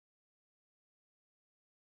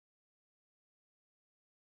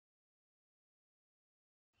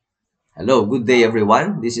Hello, good day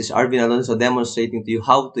everyone. This is Arvin Alonso demonstrating to you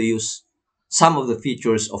how to use some of the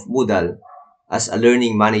features of Moodle as a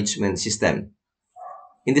learning management system.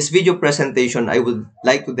 In this video presentation, I would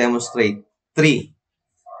like to demonstrate three.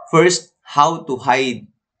 First, how to hide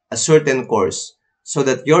a certain course so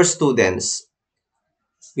that your students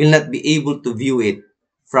will not be able to view it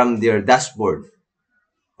from their dashboard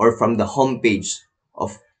or from the home page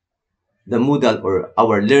of the Moodle or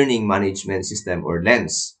our learning management system or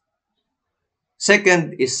LENS.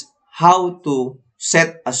 Second is how to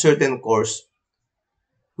set a certain course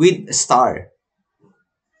with a star.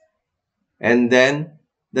 And then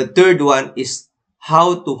the third one is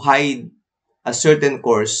how to hide a certain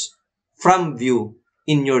course from view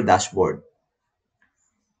in your dashboard.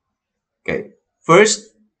 Okay.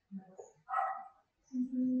 First,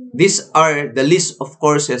 these are the list of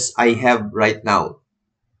courses I have right now.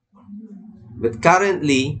 But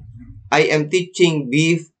currently, I am teaching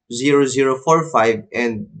B0045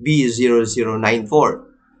 and B0094.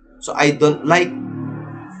 So I don't like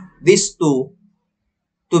these two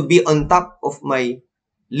to be on top of my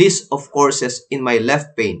list of courses in my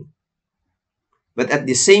left pane. But at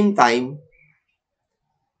the same time,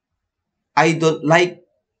 I don't like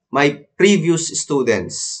my previous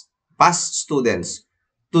students, past students,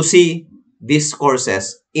 to see these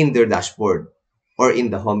courses in their dashboard or in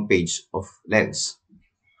the homepage of Lens.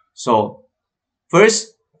 So,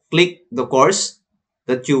 first, click the course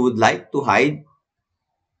that you would like to hide.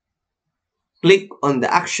 Click on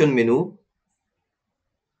the action menu,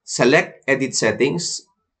 select Edit Settings,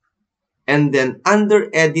 and then under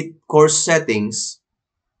Edit Course Settings,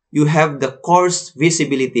 you have the course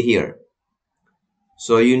visibility here.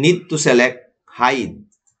 So you need to select Hide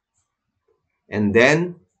and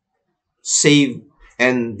then Save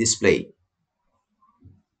and Display.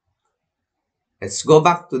 Let's go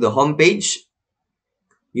back to the home page.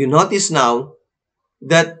 You notice now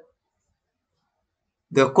that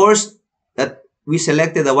the course that we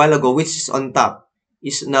selected a while ago, which is on top,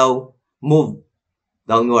 is now moved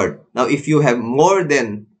downward. Now, if you have more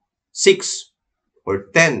than 6 or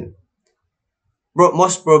 10,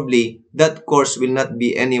 most probably that course will not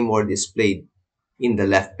be anymore displayed in the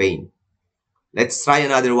left pane. Let's try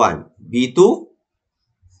another one. B2,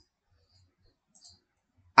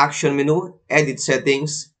 action menu, edit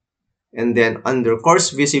settings, and then under course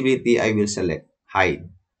visibility, I will select hide,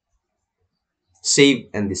 save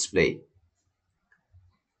and display.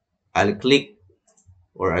 I'll click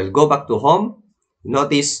or I'll go back to home.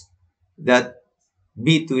 Notice that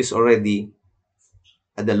B2 is already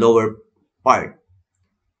at the lower part.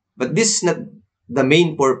 But this is not the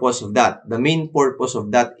main purpose of that. The main purpose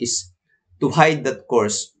of that is to hide that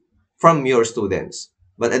course from your students.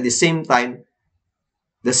 But at the same time,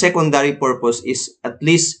 the secondary purpose is at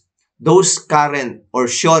least those current or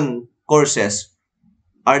shown courses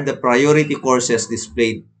are the priority courses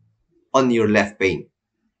displayed on your left pane.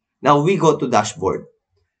 Now we go to dashboard.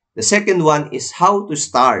 The second one is how to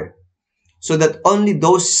star so that only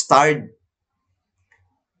those starred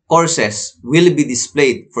courses will be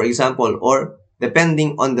displayed, for example, or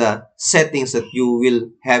depending on the settings that you will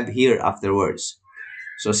have here afterwards.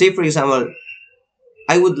 So say, for example,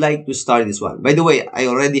 I would like to star this one. By the way, I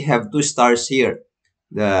already have 2 stars here.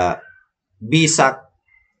 The BSAC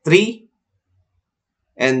 3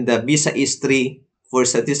 and the BSA is 3 for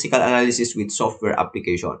statistical analysis with software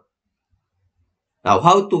application. Now,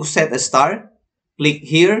 how to set a star? Click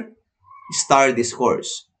here, star this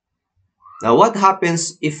course. Now, what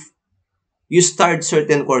happens if you start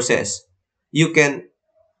certain courses? You can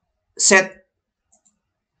set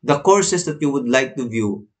the courses that you would like to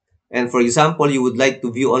view. And for example, you would like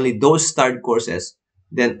to view only those starred courses.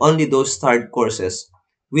 Then only those starred courses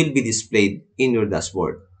will be displayed in your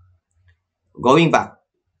dashboard. Going back,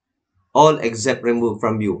 all except remove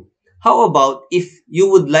from view. How about if you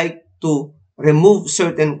would like to remove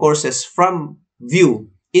certain courses from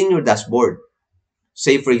view in your dashboard?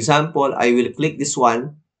 Say, for example, I will click this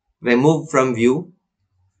one, remove from view,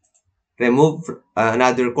 remove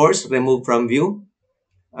another course, remove from view,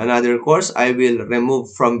 another course, I will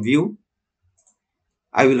remove from view.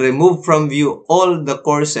 I will remove from view all the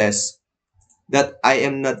courses that I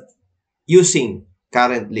am not using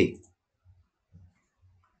currently.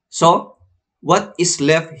 So, what is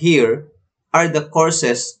left here are the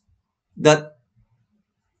courses that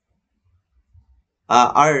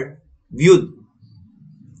are viewed.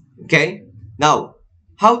 Okay? Now,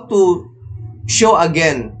 how to show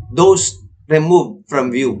again those removed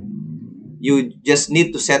from view? You just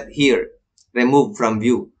need to set here, remove from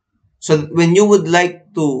view. So that when you would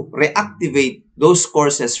like to reactivate those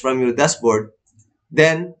courses from your dashboard,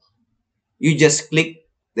 then you just click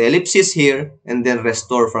the ellipsis here, and then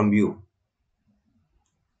restore from view.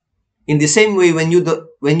 In the same way, when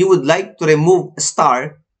you would like to remove a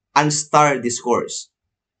star, unstar this course.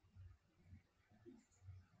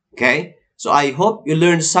 Okay? So I hope you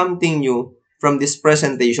learned something new from this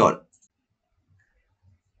presentation.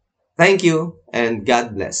 Thank you and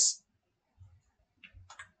God bless.